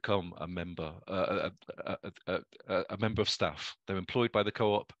 people become a member, a member of staff. They're employed by the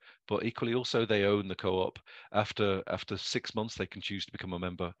co-op, but equally also they own the co-op. After 6 months, they can choose to become a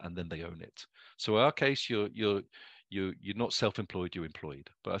member, and then they own it. So in our case, you're not self-employed, you're employed.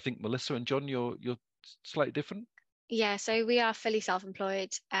 But I think Melissa and John, you're slightly different. yeah, so we are fully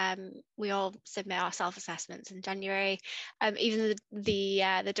self-employed. We all submit our self-assessments in January. Even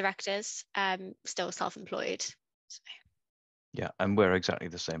the directors still self-employed. So. Yeah, and we're exactly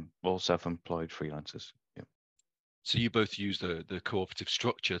the same, all self-employed freelancers. Yeah. So you both use the cooperative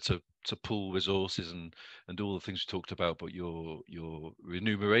structure to pool resources and all the things we talked about, but your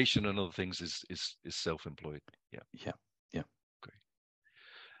remuneration and other things is self-employed. Yeah. Yeah. Great.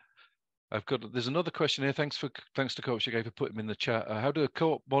 There's another question here. Thanks to Co-ops UK for putting them in the chat. How do a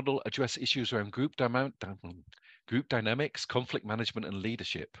co-op model address issues around group dynamics, conflict management, and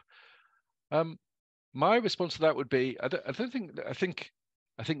leadership? My response to that would be, I think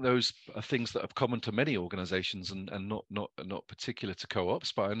those are things that are common to many organizations and not particular to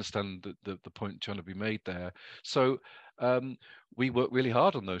co-ops, but I understand the point trying to be made there. So we work really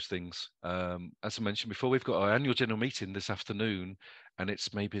hard on those things. As I mentioned before, we've got our annual general meeting this afternoon, and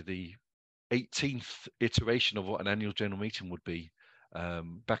it's maybe the 18th iteration of what an annual general meeting would be.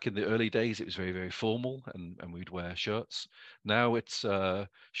 Back in the early days, it was very, very formal, and we'd wear shirts. Now it's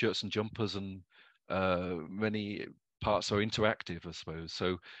shirts and jumpers, and many parts are interactive, I suppose.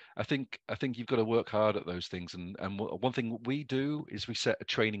 So I think you've got to work hard at those things. And one thing we do is we set a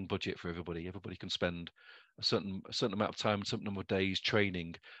training budget for everybody. Everybody can spend a certain amount of time, a certain number of days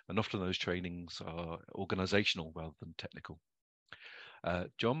training, and often those trainings are organizational rather than technical.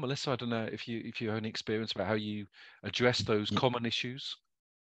 John, Melissa, I don't know if you have any experience about how you address those common issues.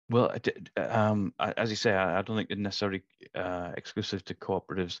 Well, as you say, I don't think it's necessarily exclusive to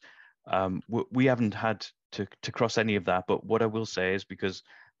cooperatives. We haven't had to cross any of that, but what I will say is, because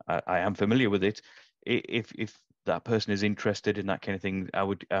I am familiar with it, if that person is interested in that kind of thing, I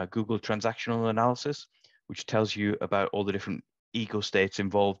would Google transactional analysis, which tells you about all the different ego states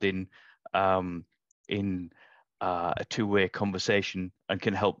involved in a two-way conversation, and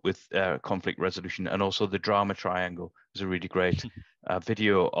can help with conflict resolution. And also the drama triangle is a really great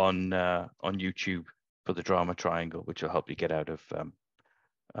video on YouTube for the drama triangle, which will help you get out of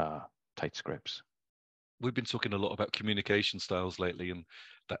tight scripts. We've been talking a lot about communication styles lately, and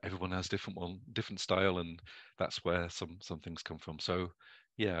that everyone has different style, and that's where some things come from. So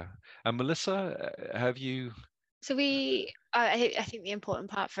yeah. And Melissa, have you? So I think the important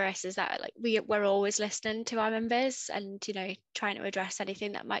part for us is that like we're always listening to our members and trying to address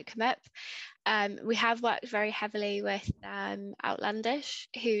anything that might come up. We have worked very heavily with Outlandish,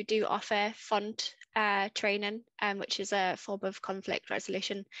 who do offer font training, which is a form of conflict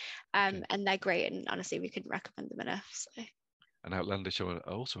resolution, and they're great, and honestly we couldn't recommend them enough. So. And Outlandish are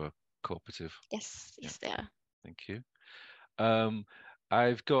also a cooperative. Yes, they are. Thank you.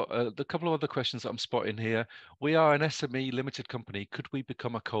 I've got a couple of other questions that I'm spotting here. We are an SME limited company. Could we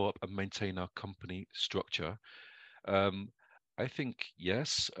become a co-op and maintain our company structure? I think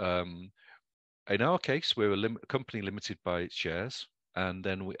yes. in our case, we're a company limited by its shares. And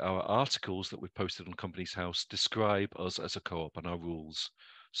then our articles that we've posted on Companies House describe us as a co-op and our rules.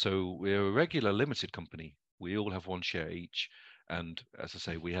 So we're a regular limited company. We all have one share each. And as I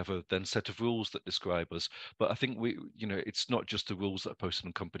say, we have a then set of rules that describe us. But I think it's not just the rules that are posted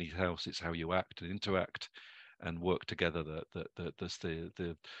on Companies House. It's how you act and interact and work together that's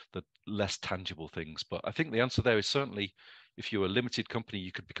the less tangible things. But I think the answer there is certainly, if you're a limited company,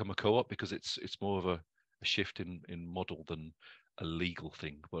 you could become a co-op because it's more of a shift in model than a legal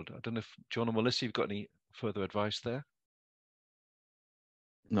thing. Well, I don't know if John or Melissa, you've got any further advice there?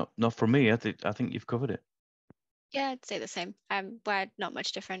 Not from me. I think you've covered it. Yeah, I'd say the same. We're not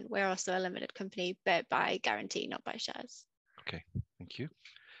much different. We're also a limited company, but by guarantee, not by shares. Okay, thank you.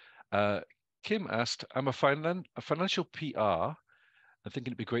 Kim asked, I'm a financial PR. I'm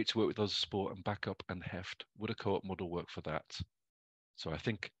thinking it'd be great to work with others, support and backup and heft. Would a co-op model work for that? So I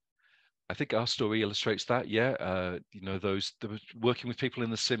think our story illustrates that. Yeah, those working with people in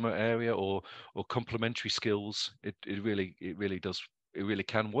the similar area or complementary skills. It really does. It really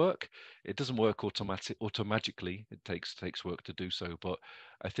can work. It doesn't work automatically. It takes work to do so. But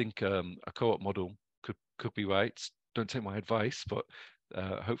I think a co-op model could be right. Don't take my advice, but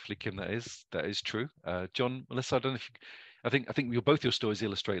hopefully, Kim, that is true. John, Melissa, I don't know if I think both your stories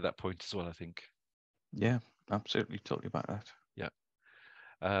illustrate that point as well. I think. Yeah, absolutely, totally about that. Yeah.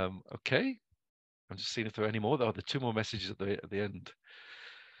 Okay. I'm just seeing if there are any more. There are 2 more messages at the end.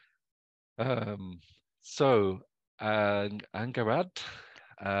 So, Angarad,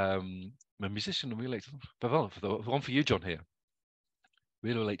 a musician, relate to the one for you, John. Here,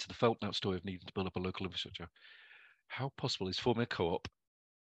 really relate to the Feltnout story of needing to build up a local infrastructure. How possible is forming a co-op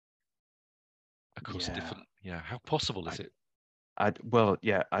across different? Yeah, how possible is it? I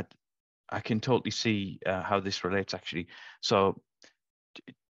can totally see how this relates actually. So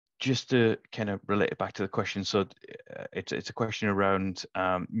just to kind of relate it back to the question, so it's a question around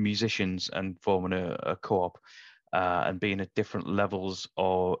musicians and forming a co-op and being at different levels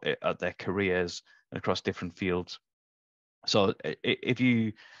or at their careers and across different fields. So if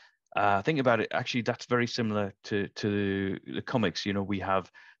you think about it, actually, that's very similar to the comics. We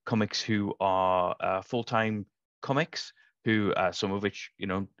have comics who are full-time comics, who some of which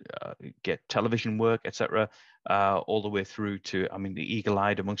get television work, etc., all the way through to, I mean, the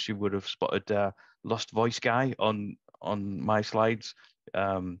eagle-eyed amongst you would have spotted Lost Voice Guy on my slides.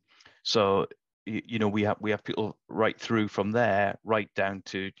 So we have people right through from there, right down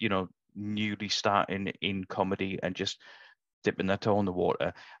to newly starting in comedy and just dipping their toe in the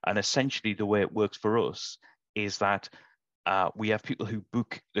water. And essentially the way it works for us is that we have people who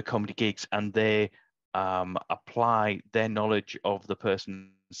book the comedy gigs and they apply their knowledge of the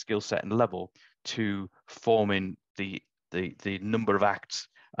person's skill set and level to forming the number of acts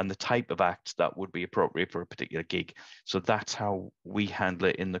and the type of acts that would be appropriate for a particular gig. So that's how we handle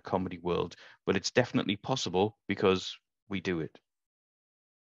it in the comedy world. But it's definitely possible because we do it.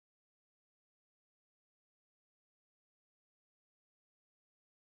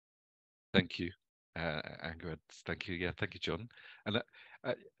 Thank you, Angrid. Thank you. Yeah, thank you, John. And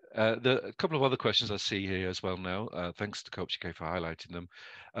a couple of other questions I see here as well now. Thanks to Coach K for highlighting them.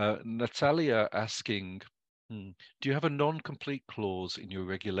 Natalia asking, do you have a non-complete clause in your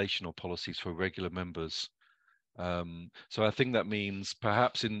regulation or policies for regular members? So I think that means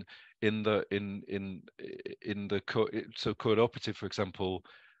perhaps in the co-operative, for example,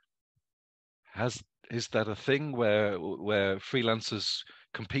 is that a thing where freelancers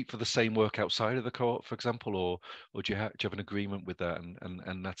compete for the same work outside of the co-op, for example, or do you have an agreement with that?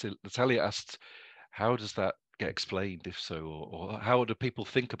 And Natalia asked, how does that get explained, if so, or how do people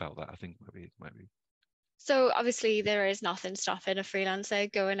think about that? I think maybe. So obviously there is nothing stopping a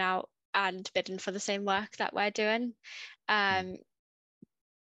freelancer going out and bidding for the same work that we're doing.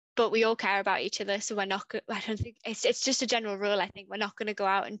 But we all care about each other, so we're not. I don't think it's just a general rule. I think we're not going to go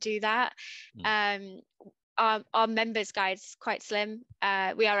out and do that. Our members guide is quite slim.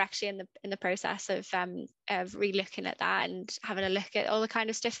 We are actually in the process of re-looking at that and having a look at all the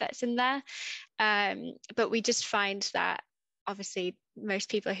kind of stuff that's in there. But we just find that obviously most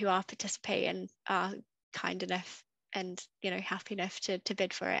people who are participating are kind enough and happy enough to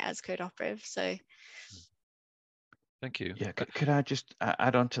bid for it as co-operative. So. Thank you. Yeah, could I just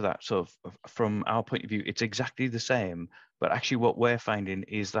add on to that? So from our point of view, it's exactly the same, but actually what we're finding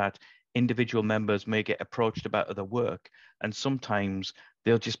is that individual members may get approached about other work, and sometimes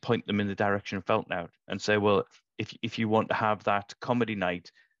they'll just point them in the direction of Feltnout and say, well, if you want to have that comedy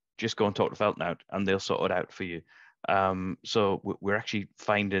night, just go and talk to Feltnout and they'll sort it out for you. So we're actually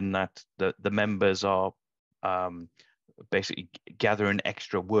finding that the members are basically gathering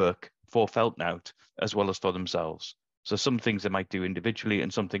extra work for Feltnout as well as for themselves. So some things they might do individually,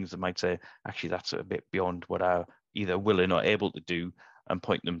 and some things they might say, actually, that's a bit beyond what I'm either willing or able to do, and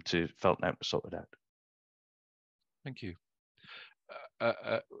point them to Feltnout to sort it out. Thank you.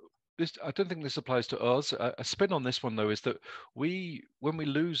 I don't think this applies to us. A spin on this one, though, is that when we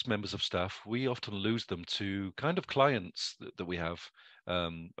lose members of staff, we often lose them to kind of clients that we have,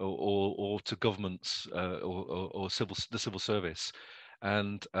 or to governments, or the civil service,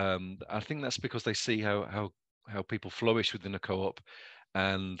 and I think that's because they see how people flourish within a co-op,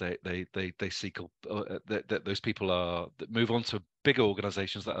 and they seek that those people that move on to bigger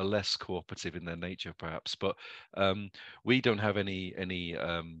organizations that are less cooperative in their nature, perhaps. But we don't have any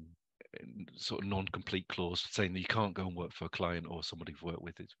sort of non-complete clause saying that you can't go and work for a client or somebody you've worked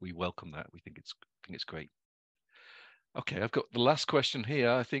with. We welcome that. We think it's great. Okay, I've got the last question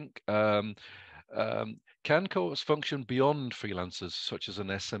here. I think can co-ops function beyond freelancers, such as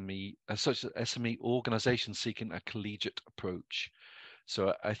SME organizations seeking a collegiate approach?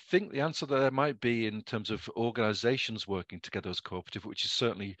 So I think the answer there might be in terms of organizations working together as cooperative, which is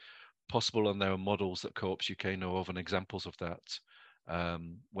certainly possible, and there are models that Co-ops UK know of and examples of that,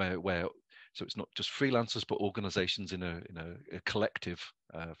 where so it's not just freelancers but organizations in a collective,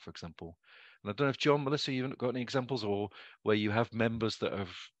 for example. And I don't know if John, Melissa, you've got any examples, or where you have members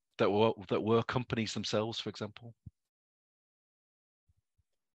that were companies themselves, for example.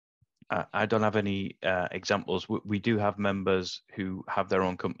 I don't have any examples. We do have members who have their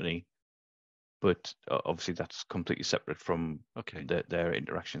own company, but obviously that's completely separate from their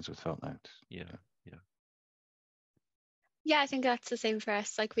interactions with Feltnout. Yeah, I think that's the same for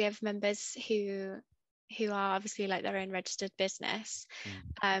us. Like, we have members who are obviously like their own registered business.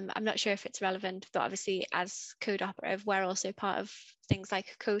 I'm not sure if it's relevant, but obviously as Co-operative, we're also part of things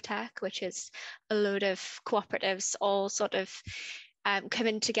like Co-tech, which is a load of cooperatives all sort of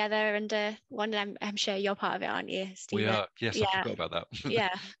coming together under one. And I'm sure you're part of it, aren't you, Stephen? We are. Yes, yeah. I forgot about that.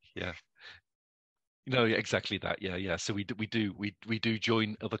 Yeah. Yeah. No, yeah, exactly that. Yeah. So we do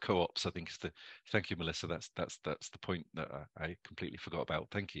join other co-ops. I think is the. Thank you, Melissa. That's the point that I completely forgot about.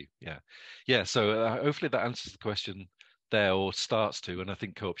 Thank you. Yeah. So hopefully that answers the question there, or starts to. And I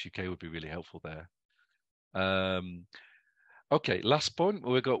think Co-ops UK would be really helpful there. Okay, last point.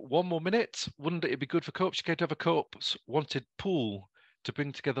 We've got 1 more minute. Wouldn't it be good for Co-ops UK to have a co-ops wanted pool to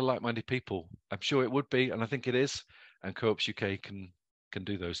bring together like-minded people? I'm sure it would be, and I think it is. And Co-ops UK can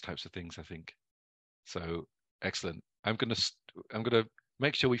do those types of things, I think. So excellent. I'm gonna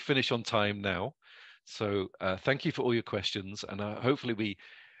make sure we finish on time now. So thank you for all your questions, and hopefully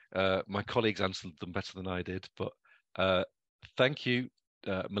my colleagues answered them better than I did. But thank you,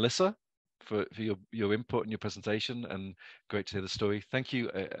 Melissa, for your input and your presentation, and great to hear the story. Thank you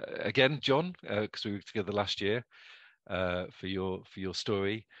again, John, because we were together last year, for your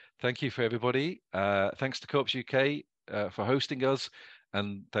story. Thank you for everybody. Thanks to Co-ops UK for hosting us.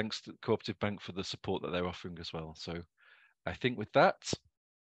 And thanks to Cooperative Bank for the support that they're offering as well. So I think with that,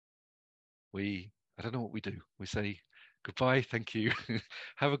 I don't know what we do. We say goodbye, thank you.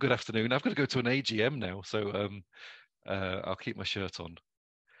 Have a good afternoon. I've got to go to an AGM now, so I'll keep my shirt on.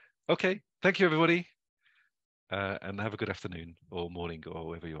 Okay, thank you, everybody. And have a good afternoon or morning or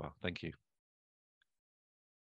wherever you are. Thank you.